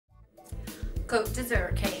Cote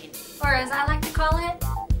AZUR cane, or as I like to call it,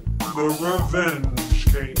 the revenge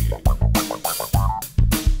cane.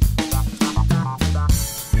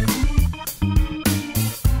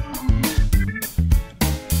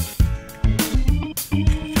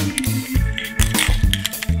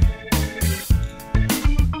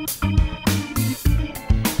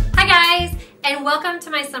 And welcome to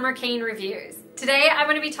my summer cane reviews. Today I'm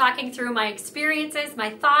going to be talking through my experiences, my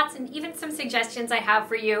thoughts, and even some suggestions I have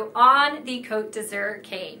for you on the Cote AZUR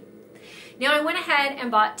cane. Now I went ahead and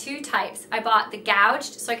bought two types. I bought the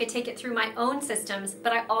gouged so I could take it through my own systems,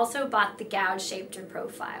 but I also bought the gouged, shaped, and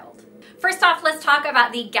profiled. First off, let's talk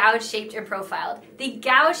about the gouged, shaped, and profiled. The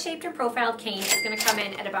gouged, shaped, and profiled cane is going to come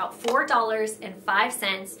in at about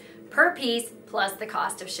 $4.05 per piece plus the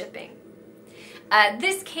cost of shipping.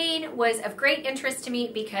 This cane was of great interest to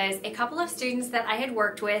me because a couple of students that I had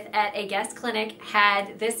worked with at a guest clinic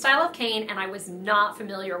had this style of cane and I was not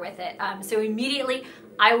familiar with it. So immediately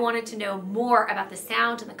I wanted to know more about the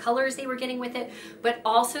sound and the colors they were getting with it, but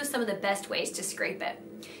also some of the best ways to scrape it.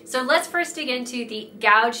 So let's first dig into the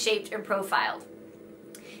gouged, shaped, and profiled.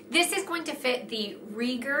 This is going to fit the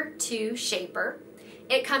Rieger 2 shaper.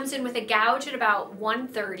 It comes in with a gouge at about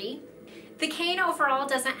 130. The cane overall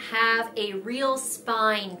doesn't have a real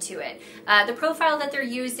spine to it. The profile that they're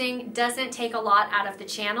using doesn't take a lot out of the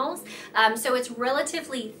channels, so it's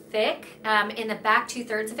relatively thick in the back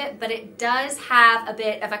 2/3 of it, but it does have a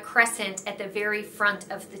bit of a crescent at the very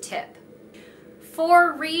front of the tip.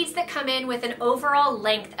 For reeds that come in with an overall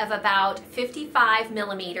length of about 55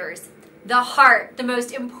 millimeters, the heart, the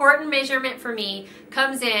most important measurement for me,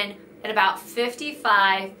 comes in at about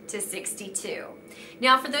 55 to 62.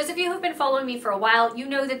 Now, for those of you who've been following me for a while, you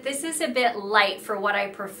know that this is a bit light for what I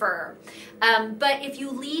prefer. But if you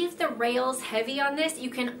leave the rails heavy on this, you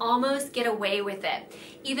can almost get away with it.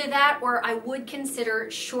 Either that or I would consider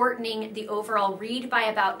shortening the overall reed by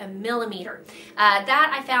about 1 millimeter.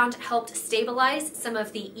 That I found helped stabilize some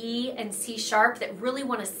of the E and C sharp that really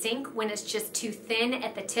want to sink when it's just too thin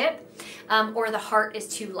at the tip or the heart is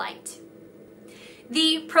too light.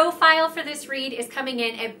 The profile for this reed is coming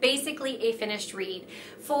in at basically a finished reed.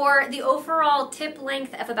 For the overall tip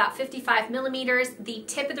length of about 55 millimeters, the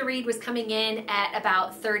tip of the reed was coming in at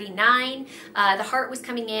about 39. The heart was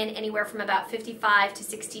coming in anywhere from about 55 to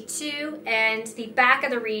 62, and the back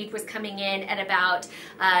of the reed was coming in at about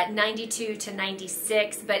 92 to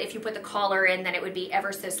 96, but if you put the collar in, then it would be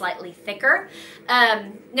ever so slightly thicker.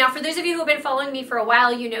 Now, for those of you who have been following me for a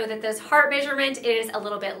while, you know that this heart measurement is a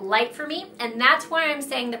little bit light for me, and that's why I'm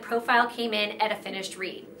saying the profile came in at a finished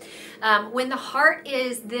reed. When the heart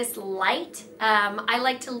is this light, I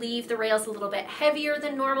like to leave the rails a little bit heavier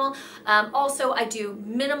than normal. Also, I do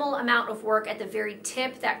minimal amount of work at the very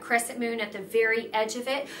tip, that crescent moon at the very edge of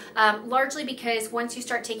it, largely because once you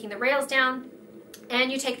start taking the rails down, and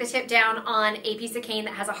you take the tip down on a piece of cane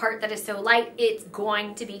that has a heart that is so light, it's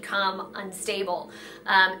going to become unstable.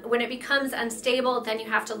 When it becomes unstable, then you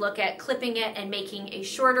have to look at clipping it and making a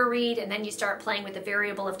shorter reed, and then you start playing with the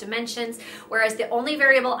variable of dimensions, whereas the only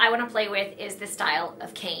variable I want to play with is the style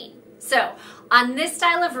of cane. So on this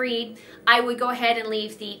style of reed, I would go ahead and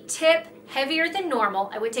leave the tip heavier than normal.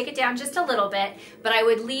 I would take it down just a little bit, but I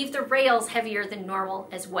would leave the rails heavier than normal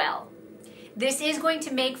as well. This is going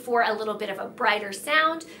to make for a little bit of a brighter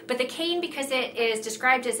sound, but the cane, because it is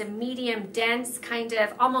described as a medium dense kind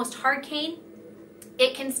of almost hard cane,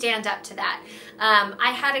 it can stand up to that.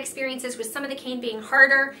 I had experiences with some of the cane being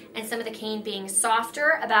harder and some of the cane being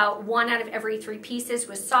softer. About 1 out of every 3 pieces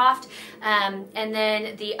was soft, and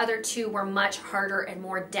then the other 2 were much harder and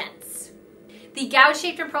more dense. The gouged,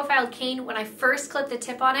 shaped, and profiled cane, when I first clipped the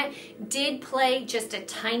tip on it, did play just a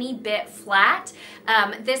tiny bit flat.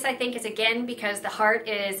 This, I think, is again because the heart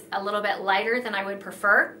is a little bit lighter than I would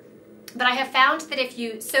prefer. But I have found that if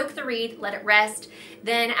you soak the reed, let it rest,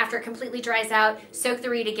 then after it completely dries out, soak the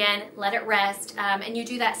reed again, let it rest, and you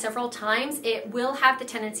do that several times, it will have the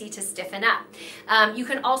tendency to stiffen up. You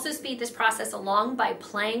can also speed this process along by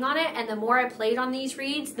playing on it, and the more I played on these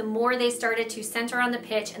reeds, the more they started to center on the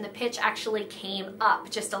pitch, and the pitch actually came up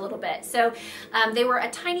just a little bit. So they were a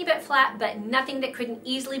tiny bit flat, but nothing that couldn't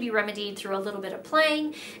easily be remedied through a little bit of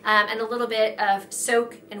playing and a little bit of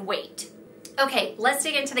soak and wait. Okay, let's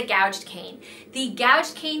dig into the gouged cane. The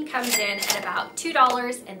gouged cane comes in at about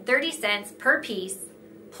 $2.30 per piece,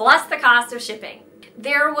 plus the cost of shipping.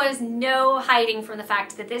 There was no hiding from the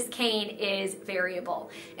fact that this cane is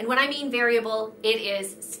variable. And when I mean variable, it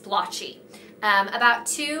is splotchy. About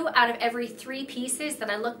 2 out of every 3 pieces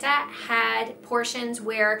that I looked at had portions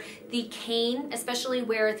where the cane, especially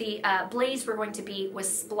where the blades were going to be, was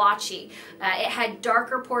splotchy. It had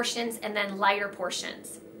darker portions and then lighter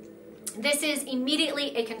portions. This is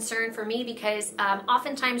immediately a concern for me because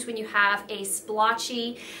oftentimes when you have a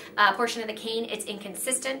splotchy portion of the cane, it's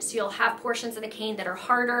inconsistent. So you'll have portions of the cane that are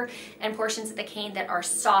harder and portions of the cane that are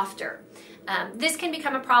softer. This can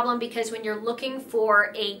become a problem because when you're looking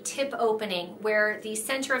for a tip opening where the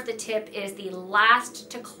center of the tip is the last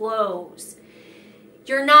to close,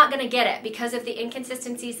 you're not going to get it because of the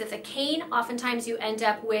inconsistencies of the cane. Oftentimes you end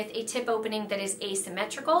up with a tip opening that is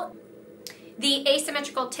asymmetrical. The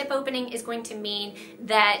asymmetrical tip opening is going to mean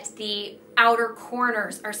that the outer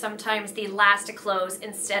corners are sometimes the last to close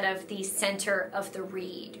instead of the center of the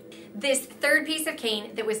reed. This third piece of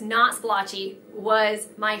cane that was not splotchy was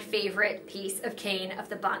my favorite piece of cane of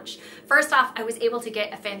the bunch. First off, I was able to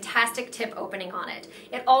get a fantastic tip opening on it.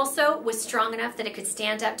 It also was strong enough that it could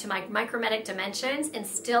stand up to my micrometric dimensions and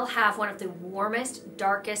still have one of the warmest,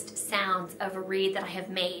 darkest sounds of a reed that I have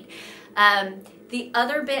made. The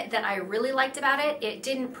other bit that I really liked about it, it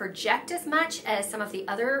didn't project as much as some of the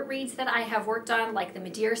other reeds that I have worked on, like the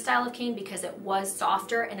Madeira style of cane, because it was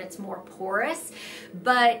softer and it's more porous,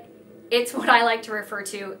 but it's what I like to refer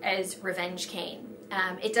to as revenge cane.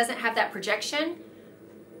 It doesn't have that projection,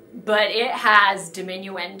 but it has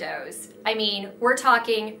diminuendos. I mean, we're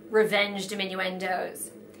talking revenge diminuendos.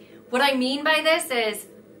 What I mean by this is,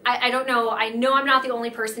 I don't know, I know I'm not the only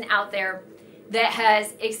person out there that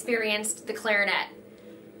has experienced the clarinet.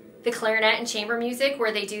 The clarinet and chamber music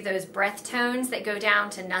where they do those breath tones that go down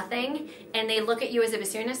to nothing and they look at you as a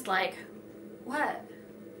bassoonist like, what?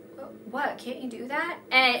 What? Can't you do that?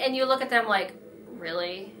 And you look at them like,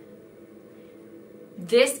 really?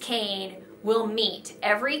 This cane will meet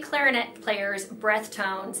every clarinet player's breath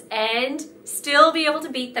tones and still be able to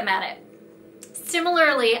beat them at it.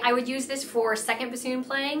 Similarly, I would use this for second bassoon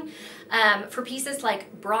playing. For pieces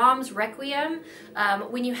like Brahms' Requiem,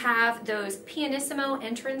 when you have those pianissimo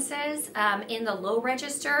entrances in the low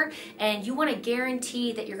register and you want to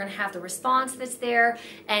guarantee that you're going to have the response that's there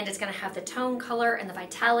and it's going to have the tone color and the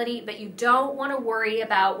vitality, but you don't want to worry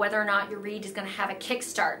about whether or not your reed is going to have a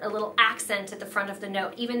kickstart, a little accent at the front of the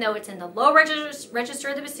note, even though it's in the low register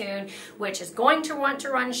of the bassoon, which is going to want to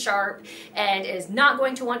run sharp and is not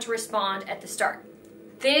going to want to respond at the start.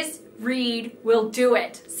 This reed will do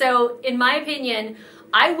it. So in my opinion,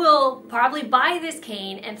 I will probably buy this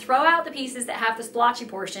cane and throw out the pieces that have the splotchy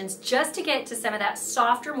portions just to get to some of that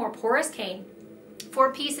softer, more porous cane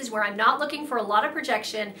for pieces where I'm not looking for a lot of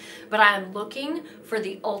projection, but I'm looking for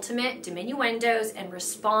the ultimate diminuendos and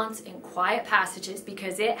response in quiet passages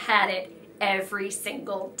because it had it every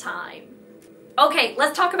single time. Okay,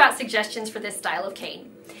 let's talk about suggestions for this style of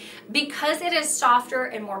cane. Because it is softer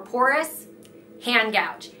and more porous, hand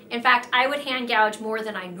gouge. In fact, I would hand gouge more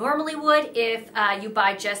than I normally would if you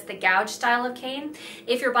buy just the gouge style of cane.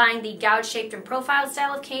 If you're buying the gouge shaped and profiled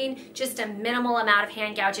style of cane, just a minimal amount of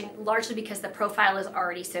hand gouging, largely because the profile is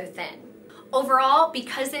already so thin. Overall,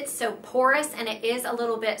 because it's so porous and it is a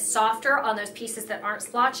little bit softer on those pieces that aren't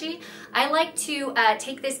splotchy, I like to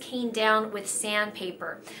take this cane down with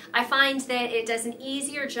sandpaper. I find that it does an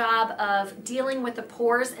easier job of dealing with the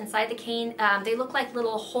pores inside the cane. They look like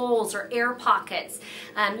little holes or air pockets.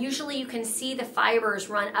 Usually you can see the fibers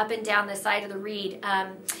run up and down the side of the reed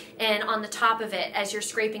and on the top of it as you're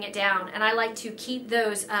scraping it down. And I like to keep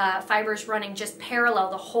those fibers running just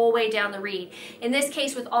parallel the whole way down the reed. In this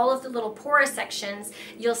case, with all of the little porous sections,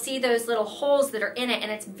 you'll see those little holes that are in it,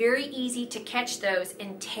 and it's very easy to catch those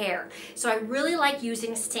and tear. So I really like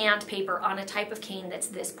using sandpaper on a type of cane that's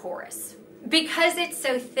this porous. Because it's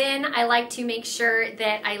so thin, I like to make sure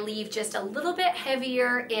that I leave just a little bit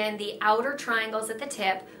heavier in the outer triangles at the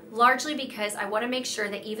tip, largely because I want to make sure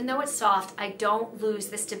that even though it's soft, I don't lose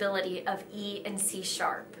the stability of E and C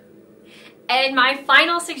sharp. And my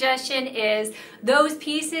final suggestion is those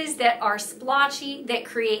pieces that are splotchy, that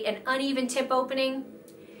create an uneven tip opening,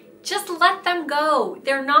 just let them go.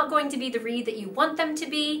 They're not going to be the reed that you want them to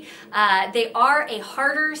be. They are a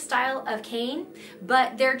harder style of cane,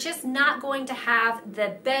 but they're just not going to have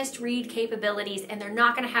the best reed capabilities, and they're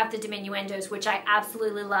not going to have the diminuendos, which I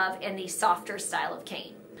absolutely love in the softer style of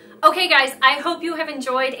cane. Okay guys, I hope you have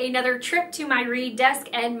enjoyed another trip to my reed desk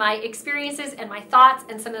and my experiences and my thoughts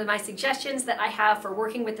and some of my suggestions that I have for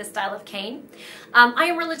working with this style of cane. I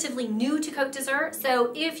am relatively new to Cote d'Azur,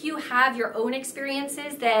 so if you have your own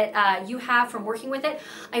experiences that you have from working with it,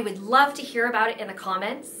 I would love to hear about it in the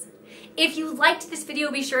comments. If you liked this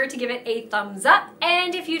video, be sure to give it a thumbs up,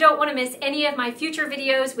 and if you don't want to miss any of my future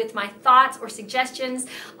videos with my thoughts or suggestions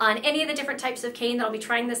on any of the different types of cane that I'll be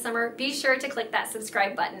trying this summer, be sure to click that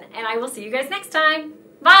subscribe button, and I will see you guys next time.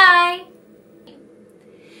 Bye!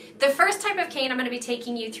 The first type of cane I'm going to be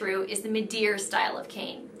taking you through is the Madeira style of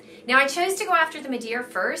cane. Now I chose to go after the Madeira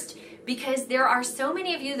first because there are so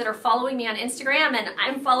many of you that are following me on Instagram, and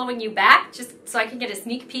I'm following you back just so I can get a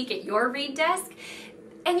sneak peek at your reed desk.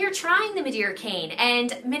 And you're trying the Madeira cane,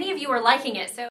 and many of you are liking it. So